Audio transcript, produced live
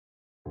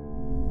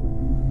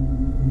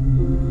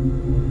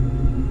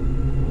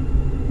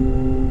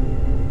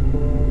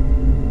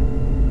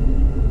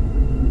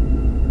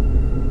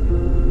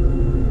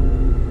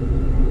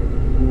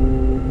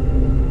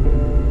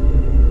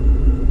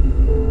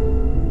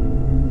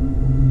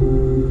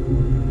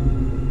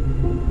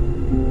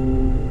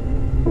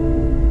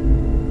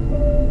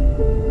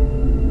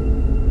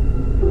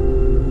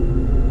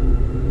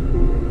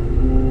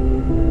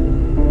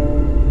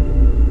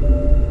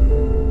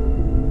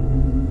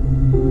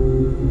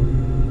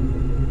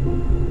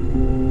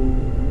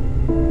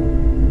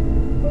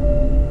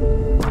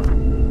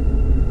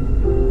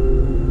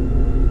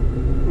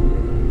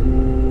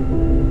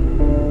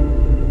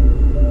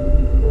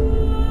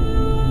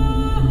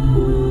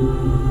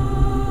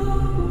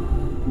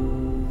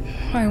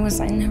Why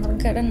was I never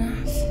good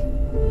enough?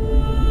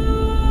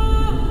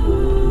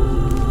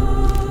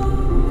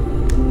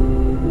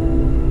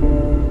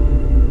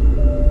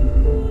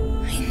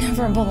 I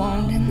never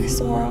belonged in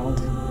this world.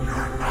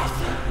 You're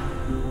nothing.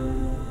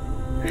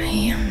 I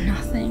am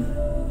nothing.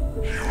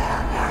 You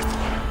are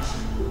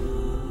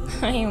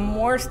worthless. I am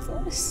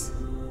worthless.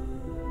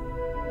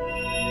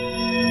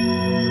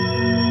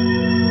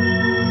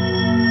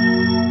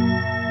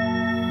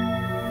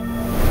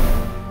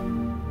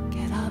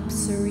 Get up,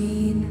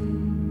 Serene.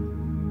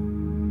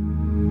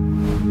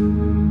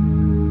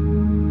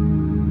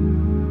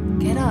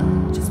 Get up,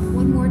 just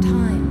one more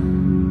time.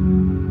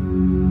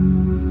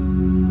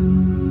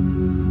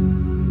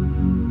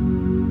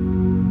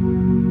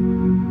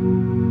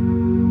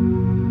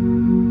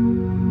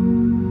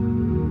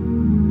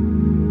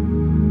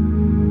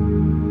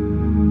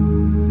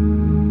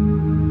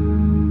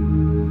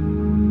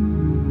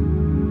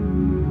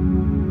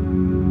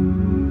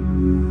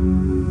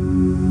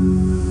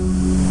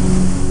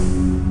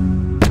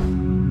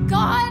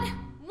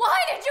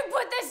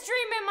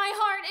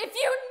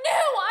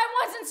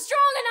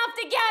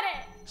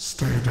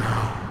 Stay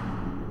down.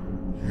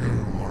 You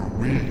are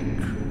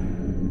weak.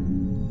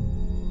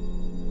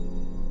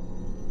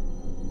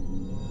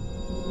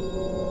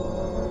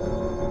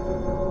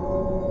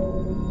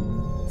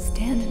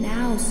 Stand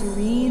now,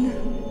 Serene.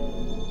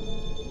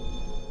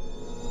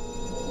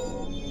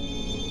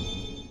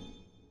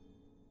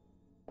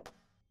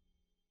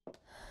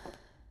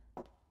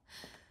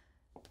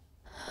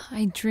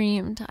 I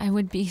dreamed I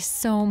would be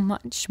so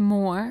much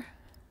more.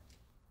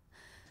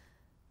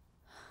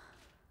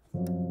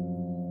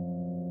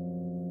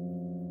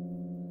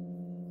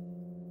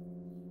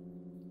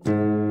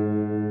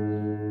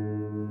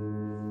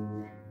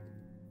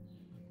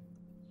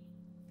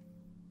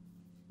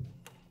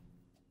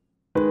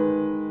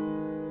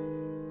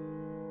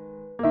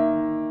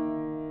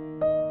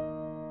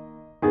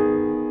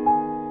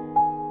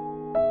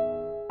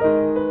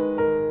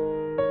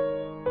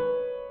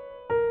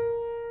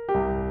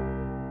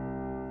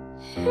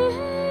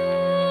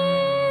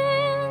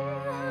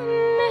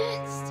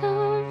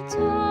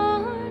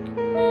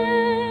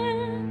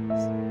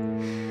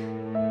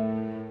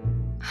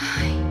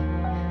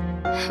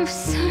 I've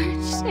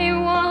searched a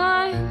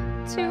while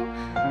to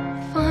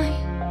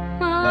find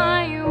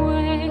my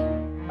way.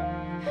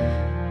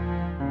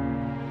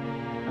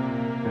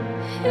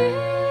 In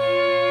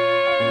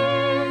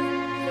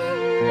the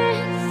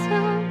midst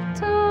of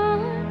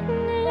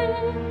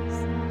darkness,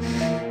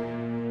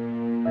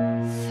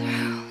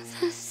 through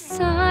the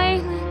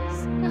silence,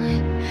 I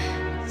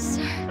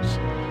search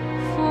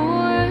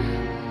for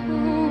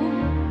home,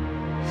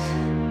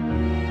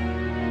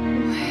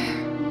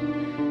 where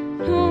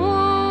no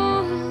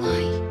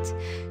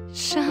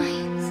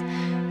shines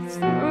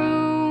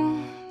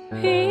through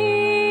me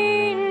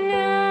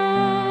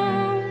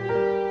now.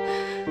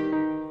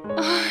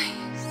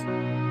 Eyes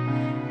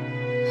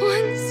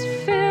once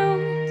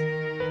filled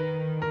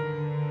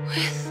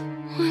with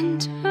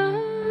wonder.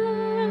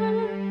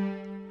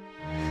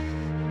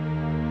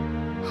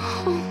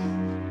 Oh,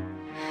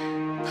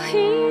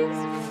 please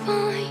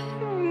find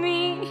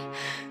me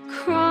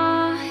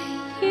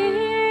crying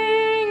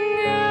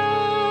out.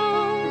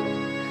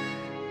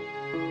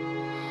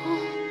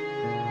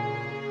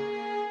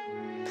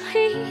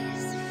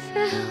 Please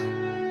fill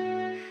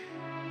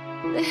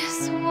this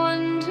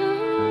wonder.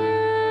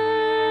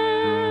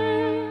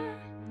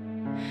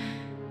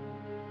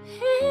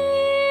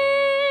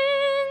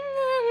 In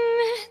the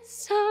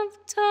midst of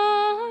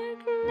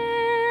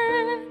darkness,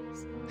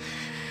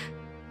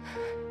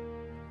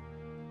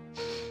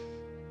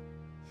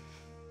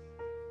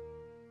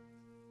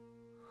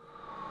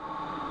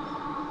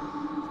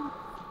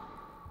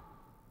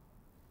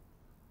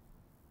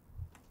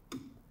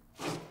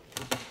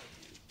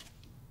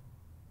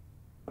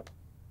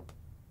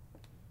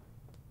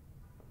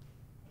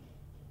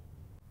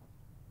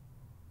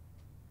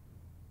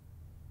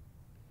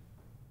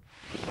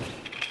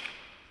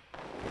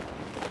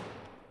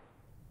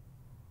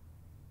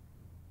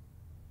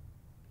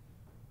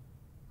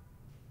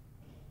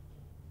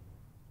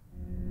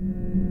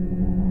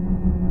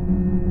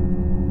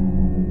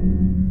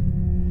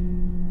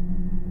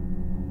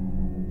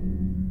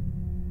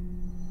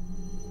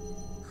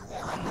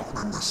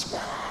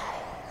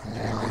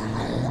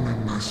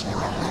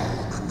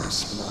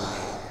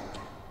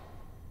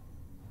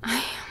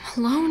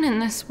 alone in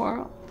this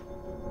world.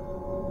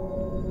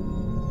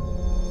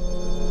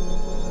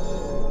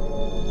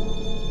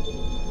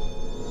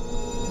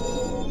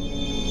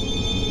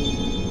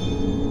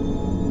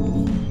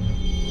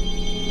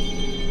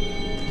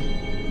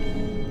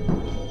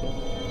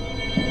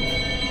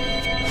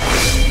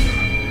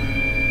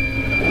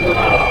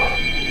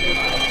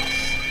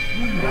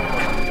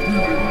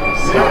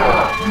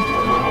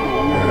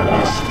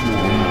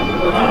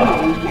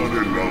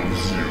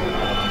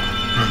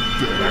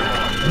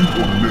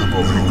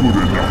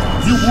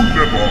 You will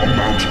never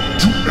amount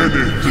to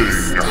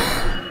anything!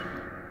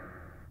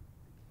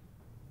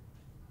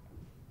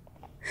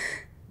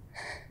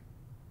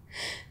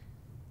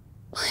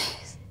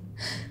 Please,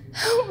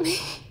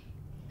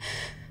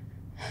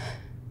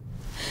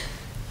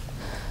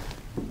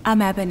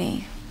 I'm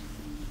Ebony.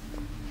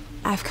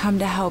 I've come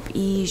to help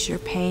ease your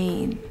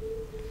pain.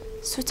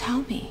 So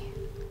tell me,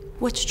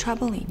 what's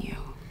troubling you?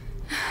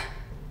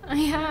 I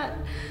had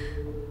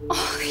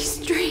all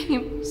these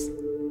dreams.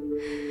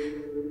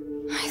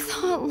 I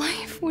thought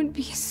life would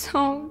be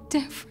so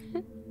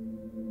different.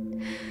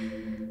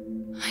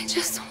 I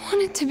just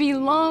wanted to be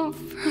loved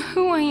for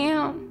who I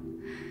am.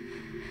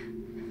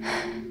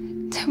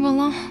 To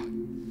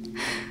belong.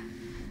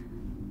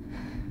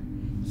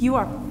 You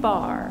are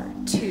far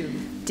too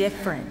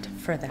different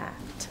for that.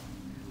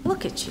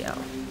 Look at you.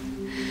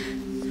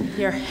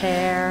 Your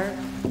hair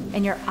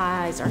and your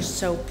eyes are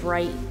so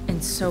bright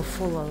and so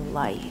full of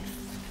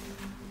life.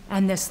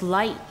 And this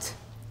light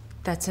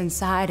that's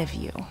inside of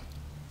you,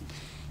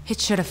 it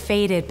should have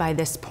faded by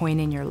this point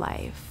in your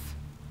life.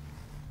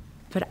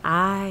 But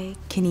I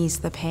can ease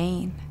the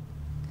pain.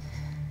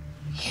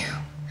 You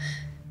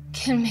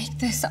can make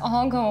this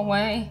all go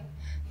away.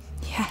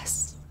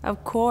 Yes,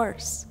 of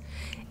course.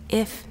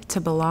 If to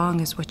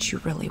belong is what you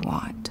really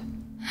want.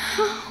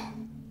 How?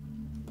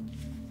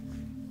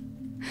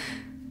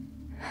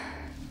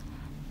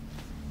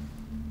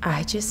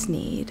 I just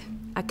need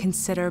a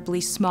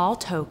considerably small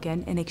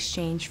token in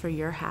exchange for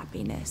your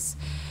happiness.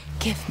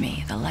 Give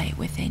me the light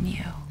within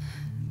you.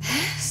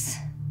 This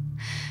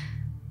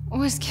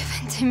was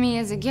given to me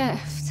as a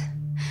gift.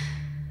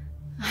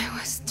 I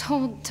was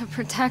told to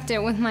protect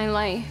it with my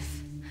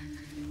life.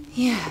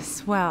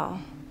 Yes,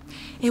 well,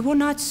 it will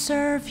not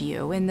serve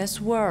you in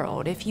this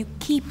world if you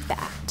keep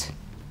that.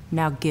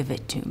 Now give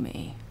it to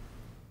me.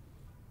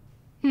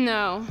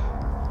 No.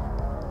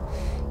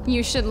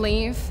 You should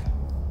leave.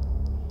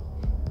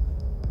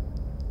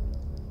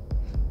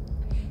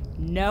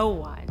 No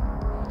one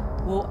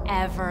will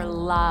ever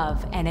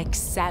love and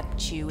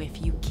accept you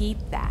if you keep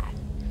that.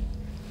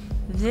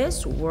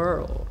 This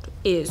world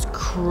is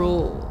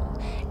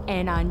cruel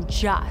and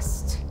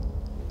unjust.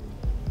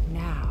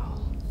 Now,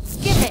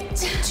 give it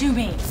to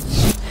me.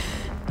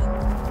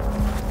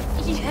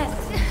 Yes.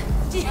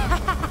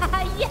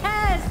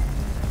 Yes.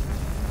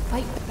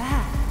 Fight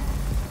back.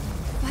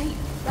 Fight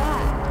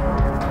back.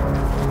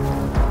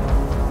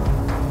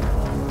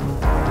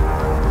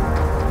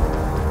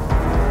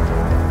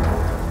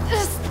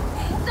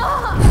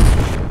 Stop!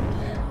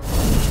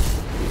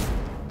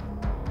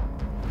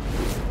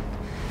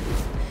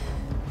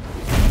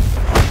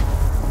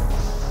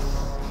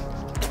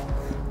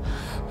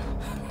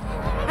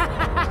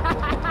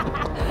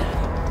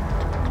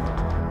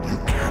 You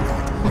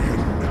cannot win.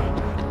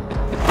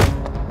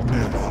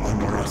 Never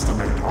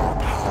underestimate our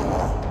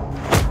power.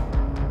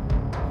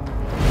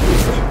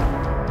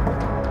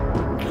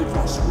 Give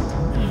us what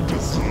we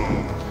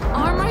deserve.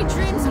 Are my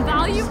dreams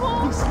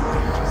valuable?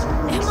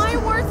 Am I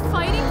worth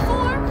fighting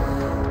for?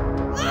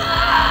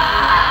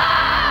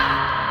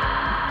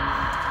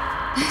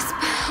 This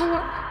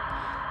power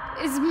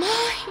is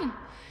mine.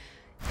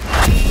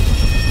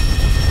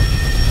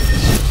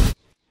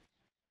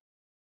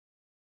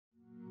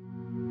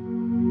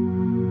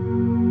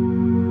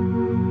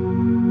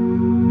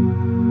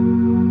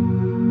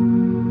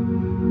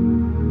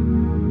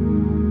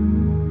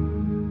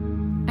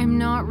 I'm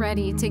not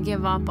ready to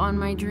give up on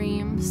my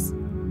dreams.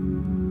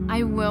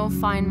 I will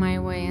find my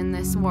way in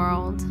this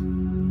world,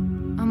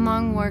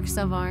 among works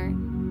of art,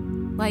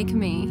 like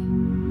me.